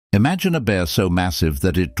Imagine a bear so massive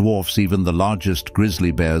that it dwarfs even the largest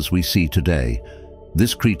grizzly bears we see today.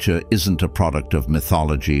 This creature isn't a product of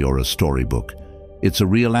mythology or a storybook. It's a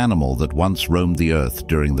real animal that once roamed the earth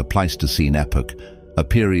during the Pleistocene Epoch, a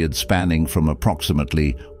period spanning from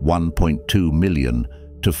approximately 1.2 million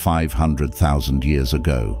to 500,000 years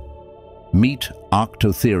ago. Meet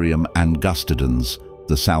Arctotherium Angustidens,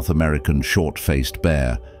 the South American short-faced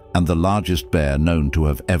bear, and the largest bear known to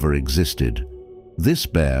have ever existed. This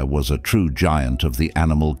bear was a true giant of the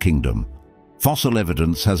animal kingdom. Fossil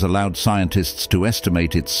evidence has allowed scientists to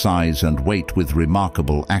estimate its size and weight with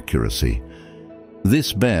remarkable accuracy.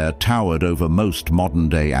 This bear towered over most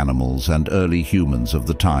modern-day animals and early humans of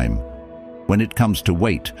the time. When it comes to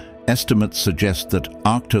weight, estimates suggest that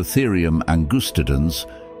Arctotherium Angustidens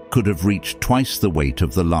could have reached twice the weight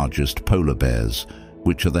of the largest polar bears,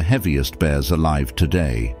 which are the heaviest bears alive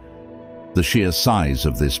today. The sheer size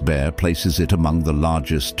of this bear places it among the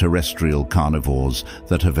largest terrestrial carnivores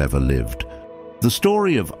that have ever lived. The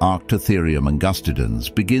story of Arctotherium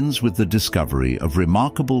Angustidens begins with the discovery of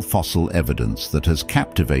remarkable fossil evidence that has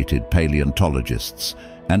captivated paleontologists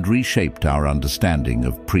and reshaped our understanding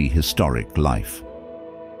of prehistoric life.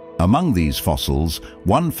 Among these fossils,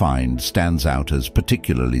 one find stands out as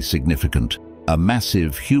particularly significant: a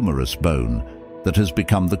massive humerus bone that has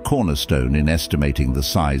become the cornerstone in estimating the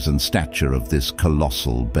size and stature of this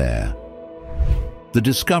colossal bear. The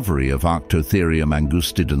discovery of Arctotherium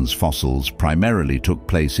Angustidens fossils primarily took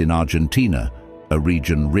place in Argentina, a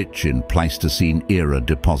region rich in Pleistocene-era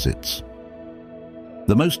deposits.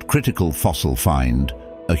 The most critical fossil find,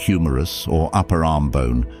 a humerus or upper arm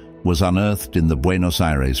bone, was unearthed in the Buenos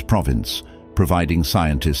Aires province, providing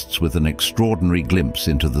scientists with an extraordinary glimpse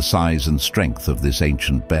into the size and strength of this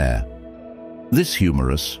ancient bear. This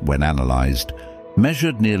humerus, when analyzed,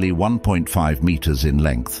 measured nearly 1.5 meters in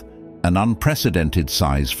length, an unprecedented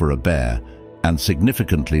size for a bear and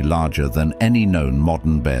significantly larger than any known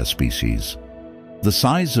modern bear species. The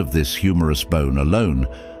size of this humerus bone alone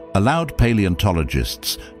allowed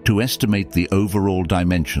paleontologists to estimate the overall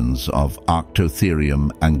dimensions of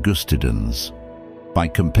Arctotherium Angustidens. By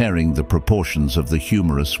comparing the proportions of the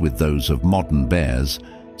humerus with those of modern bears,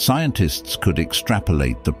 scientists could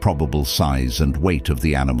extrapolate the probable size and weight of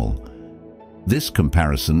the animal. This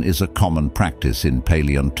comparison is a common practice in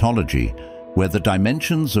paleontology, where the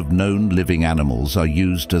dimensions of known living animals are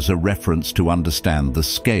used as a reference to understand the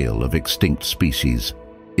scale of extinct species.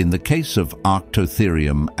 In the case of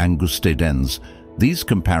Arctotherium Angustidens, these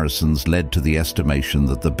comparisons led to the estimation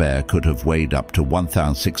that the bear could have weighed up to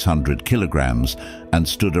 1,600 kilograms and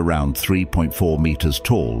stood around 3.4 meters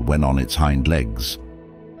tall when on its hind legs.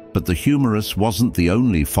 But the humerus wasn't the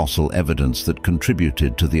only fossil evidence that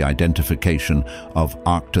contributed to the identification of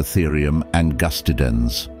Arctotherium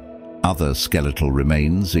Angustidens. Other skeletal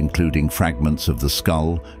remains, including fragments of the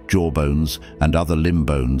skull, jawbones, and other limb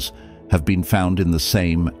bones, have been found in the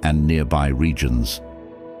same and nearby regions.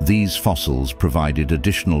 These fossils provided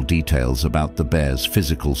additional details about the bear's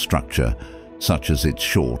physical structure, such as its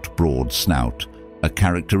short, broad snout, a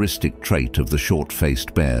characteristic trait of the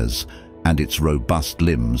short-faced bears, and its robust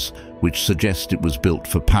limbs, which suggest it was built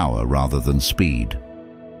for power rather than speed.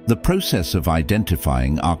 The process of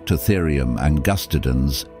identifying Arctotherium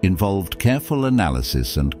Angustidens involved careful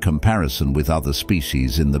analysis and comparison with other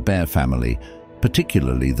species in the bear family,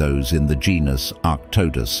 particularly those in the genus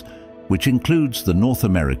Arctodus, which includes the North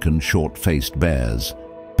American short-faced bears.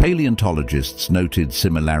 Paleontologists noted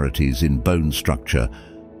similarities in bone structure,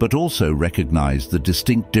 but also recognized the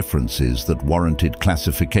distinct differences that warranted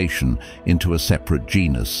classification into a separate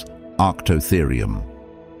genus, Arctotherium.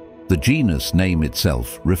 The genus name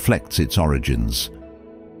itself reflects its origins.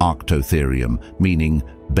 Arctotherium, meaning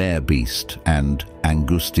bear beast, and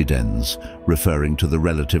Angustidens, referring to the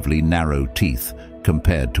relatively narrow teeth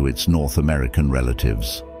compared to its North American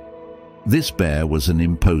relatives. This bear was an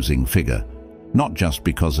imposing figure, not just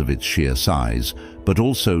because of its sheer size, but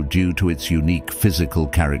also due to its unique physical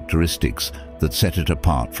characteristics that set it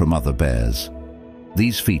apart from other bears.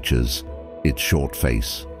 These features, its short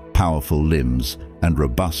face, powerful limbs, and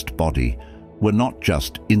robust body, were not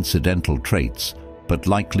just incidental traits, but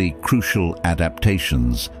likely crucial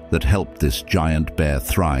adaptations that helped this giant bear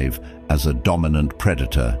thrive as a dominant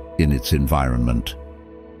predator in its environment.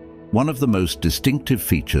 One of the most distinctive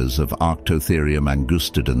features of Arctotherium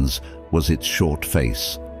Angustidens was its short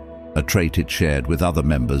face, a trait it shared with other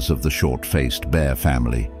members of the short-faced bear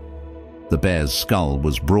family. The bear's skull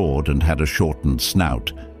was broad and had a shortened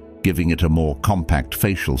snout, giving it a more compact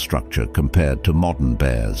facial structure compared to modern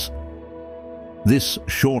bears. This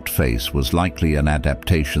short face was likely an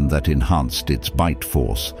adaptation that enhanced its bite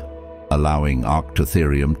force. allowing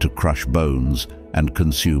Arctotherium to crush bones and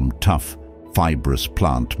consume tough, fibrous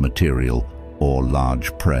plant material or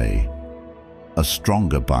large prey. A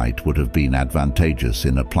stronger bite would have been advantageous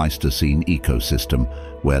in a Pleistocene ecosystem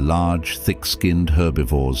where large, thick-skinned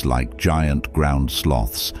herbivores like giant ground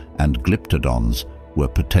sloths and glyptodons were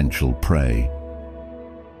potential prey.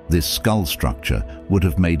 This skull structure would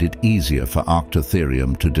have made it easier for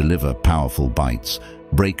Arctotherium to deliver powerful bites,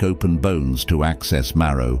 break open bones to access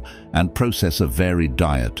marrow, and process a varied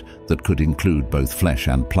diet that could include both flesh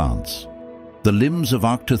and plants. The limbs of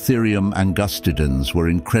Arctotherium Angustidens were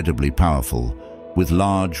incredibly powerful, with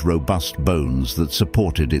large, robust bones that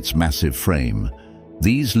supported its massive frame.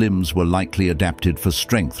 These limbs were likely adapted for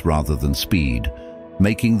strength rather than speed,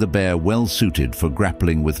 making the bear well-suited for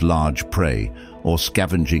grappling with large prey or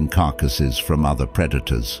scavenging carcasses from other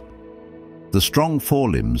predators. The strong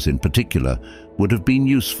forelimbs, in particular, would have been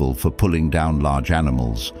useful for pulling down large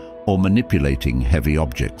animals or manipulating heavy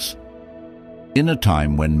objects. In a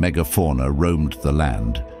time when megafauna roamed the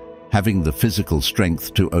land, having the physical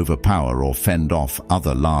strength to overpower or fend off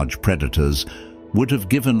other large predators would have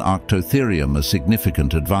given Arctotherium a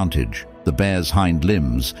significant advantage. The bear's hind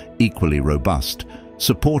limbs, equally robust,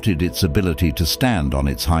 supported its ability to stand on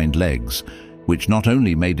its hind legs, which not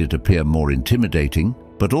only made it appear more intimidating,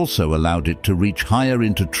 but also allowed it to reach higher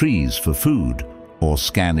into trees for food or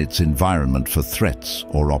scan its environment for threats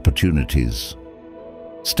or opportunities.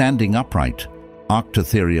 Standing upright,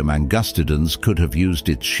 Arctotherium Angustidens could have used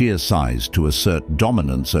its sheer size to assert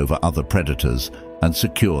dominance over other predators and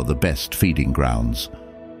secure the best feeding grounds.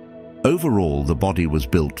 Overall, the body was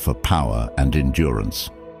built for power and endurance.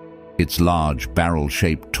 Its large,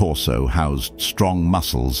 barrel-shaped torso housed strong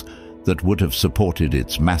muscles that would have supported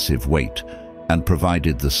its massive weight and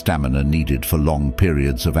provided the stamina needed for long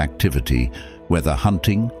periods of activity, whether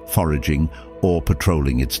hunting, foraging, or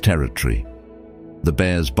patrolling its territory. The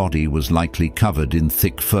bear's body was likely covered in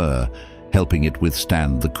thick fur, helping it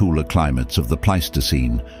withstand the cooler climates of the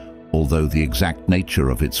Pleistocene, although the exact nature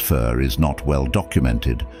of its fur is not well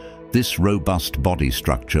documented. This robust body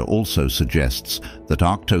structure also suggests that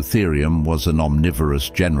Arctotherium was an omnivorous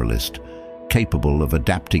generalist, capable of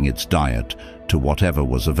adapting its diet to whatever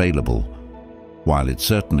was available. While it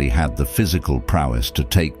certainly had the physical prowess to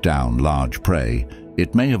take down large prey,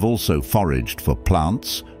 it may have also foraged for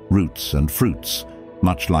plants, roots, and fruits,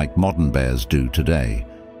 much like modern bears do today.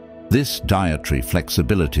 This dietary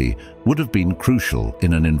flexibility would have been crucial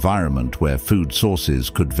in an environment where food sources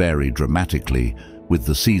could vary dramatically with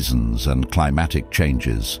the seasons and climatic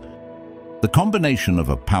changes. The combination of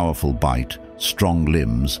a powerful bite, strong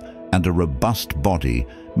limbs, and a robust body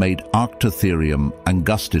made Arctotherium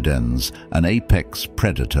Angustidens an apex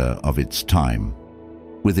predator of its time.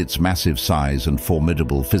 With its massive size and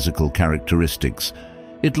formidable physical characteristics,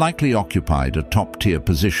 it likely occupied a top-tier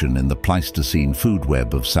position in the Pleistocene food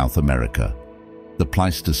web of South America. The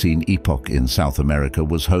Pleistocene Epoch in South America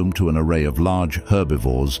was home to an array of large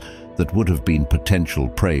herbivores that would have been potential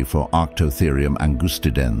prey for Arctotherium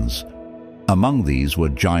Angustidens. Among these were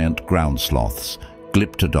giant ground sloths,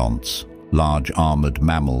 glyptodonts, large armored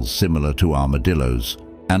mammals similar to armadillos,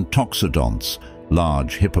 and toxodonts,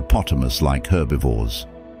 large hippopotamus-like herbivores.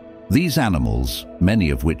 These animals,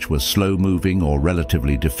 many of which were slow-moving or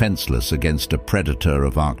relatively defenseless against a predator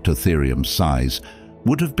of Arctotherium's size,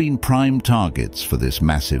 would have been prime targets for this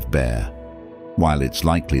massive bear. While it's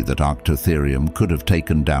likely that Arctotherium could have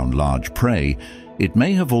taken down large prey, it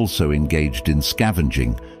may have also engaged in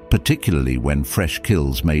scavenging, particularly when fresh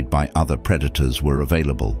kills made by other predators were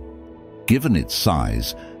available. Given its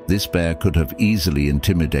size, this bear could have easily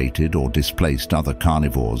intimidated or displaced other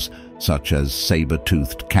carnivores, such as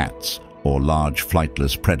saber-toothed cats or large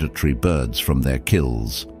flightless predatory birds from their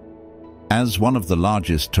kills. As one of the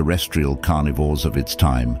largest terrestrial carnivores of its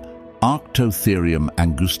time, Arctotherium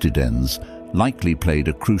Angustidens likely played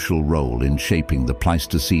a crucial role in shaping the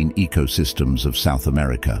Pleistocene ecosystems of South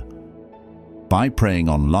America. By preying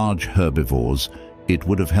on large herbivores, it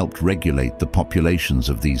would have helped regulate the populations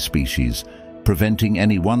of these species, preventing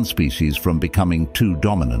any one species from becoming too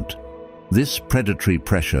dominant. This predatory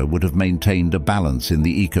pressure would have maintained a balance in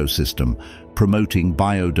the ecosystem, promoting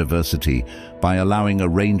biodiversity by allowing a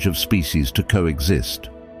range of species to coexist.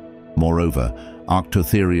 Moreover,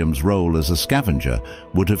 Arctotherium's role as a scavenger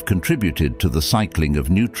would have contributed to the cycling of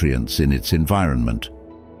nutrients in its environment.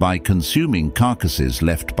 By consuming carcasses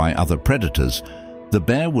left by other predators, the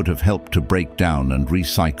bear would have helped to break down and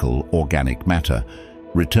recycle organic matter,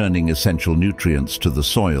 returning essential nutrients to the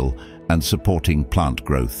soil and supporting plant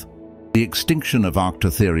growth. The extinction of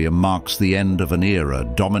Arctotherium marks the end of an era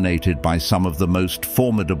dominated by some of the most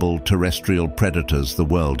formidable terrestrial predators the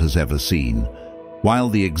world has ever seen. While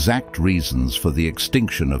the exact reasons for the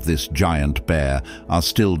extinction of this giant bear are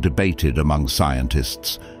still debated among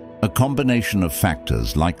scientists, a combination of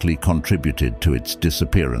factors likely contributed to its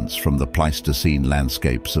disappearance from the Pleistocene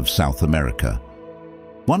landscapes of South America.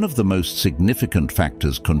 One of the most significant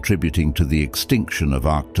factors contributing to the extinction of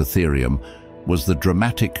Arctotherium was the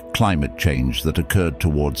dramatic climate change that occurred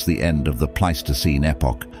towards the end of the Pleistocene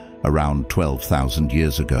Epoch, around 12,000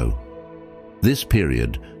 years ago. This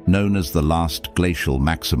period, known as the last glacial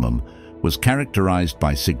maximum, was characterized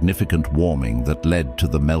by significant warming that led to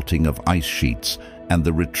the melting of ice sheets and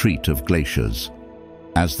the retreat of glaciers.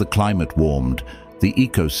 As the climate warmed, the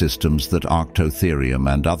ecosystems that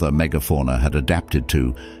Arctotherium and other megafauna had adapted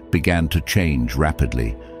to began to change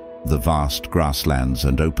rapidly. The vast grasslands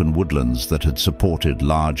and open woodlands that had supported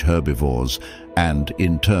large herbivores and,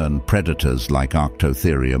 in turn, predators like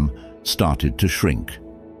Arctotherium started to shrink.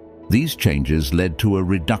 These changes led to a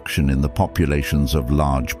reduction in the populations of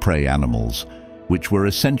large prey animals, which were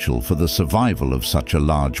essential for the survival of such a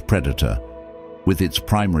large predator. With its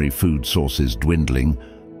primary food sources dwindling,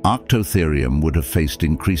 Arctotherium would have faced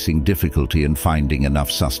increasing difficulty in finding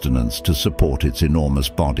enough sustenance to support its enormous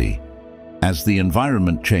body. As the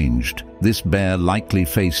environment changed, this bear likely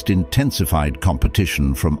faced intensified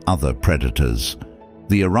competition from other predators.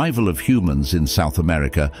 The arrival of humans in South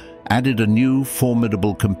America added a new,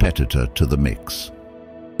 formidable competitor to the mix.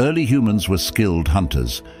 Early humans were skilled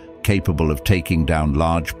hunters, capable of taking down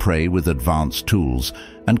large prey with advanced tools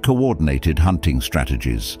and coordinated hunting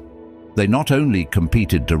strategies. They not only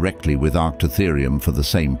competed directly with Arctotherium for the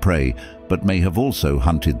same prey, but may have also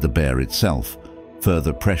hunted the bear itself,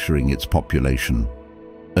 further pressuring its population.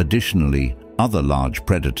 Additionally, other large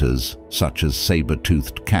predators, such as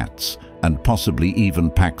saber-toothed cats and possibly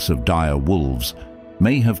even packs of dire wolves,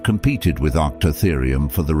 may have competed with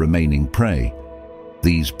Arctotherium for the remaining prey.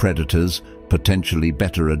 These predators, potentially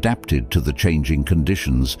better adapted to the changing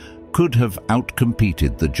conditions, could have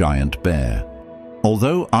outcompeted the giant bear.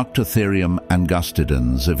 Although Arctotherium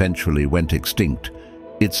Angustidens eventually went extinct,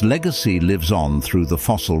 its legacy lives on through the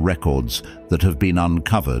fossil records that have been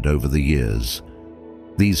uncovered over the years.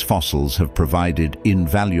 These fossils have provided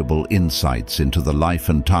invaluable insights into the life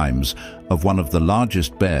and times of one of the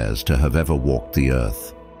largest bears to have ever walked the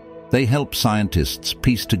earth. They help scientists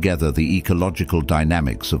piece together the ecological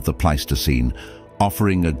dynamics of the Pleistocene,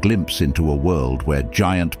 offering a glimpse into a world where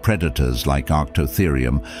giant predators like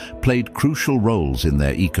Arctotherium played crucial roles in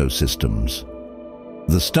their ecosystems.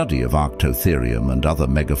 The study of Arctotherium and other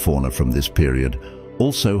megafauna from this period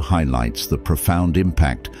also highlights the profound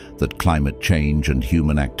impact that climate change and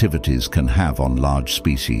human activities can have on large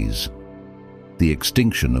species. The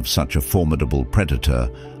extinction of such a formidable predator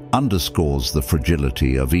underscores the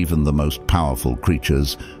fragility of even the most powerful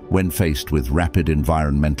creatures when faced with rapid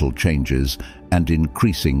environmental changes and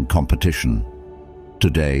increasing competition.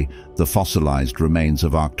 Today, the fossilized remains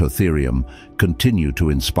of Arctotherium continue to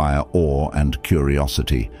inspire awe and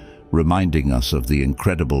curiosity, reminding us of the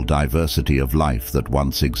incredible diversity of life that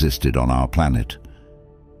once existed on our planet.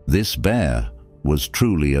 This bear was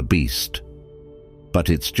truly a beast, but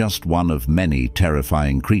it's just one of many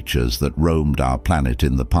terrifying creatures that roamed our planet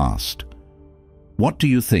in the past. What do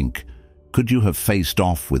you think? Could you have faced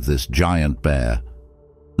off with this giant bear?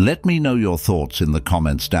 Let me know your thoughts in the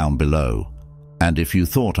comments down below. And if you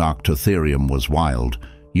thought Arctotherium was wild,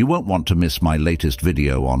 you won't want to miss my latest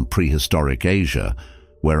video on prehistoric Asia,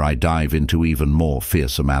 where I dive into even more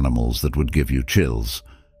fearsome animals that would give you chills.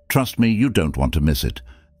 Trust me, you don't want to miss it.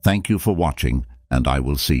 Thank you for watching, and I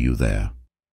will see you there.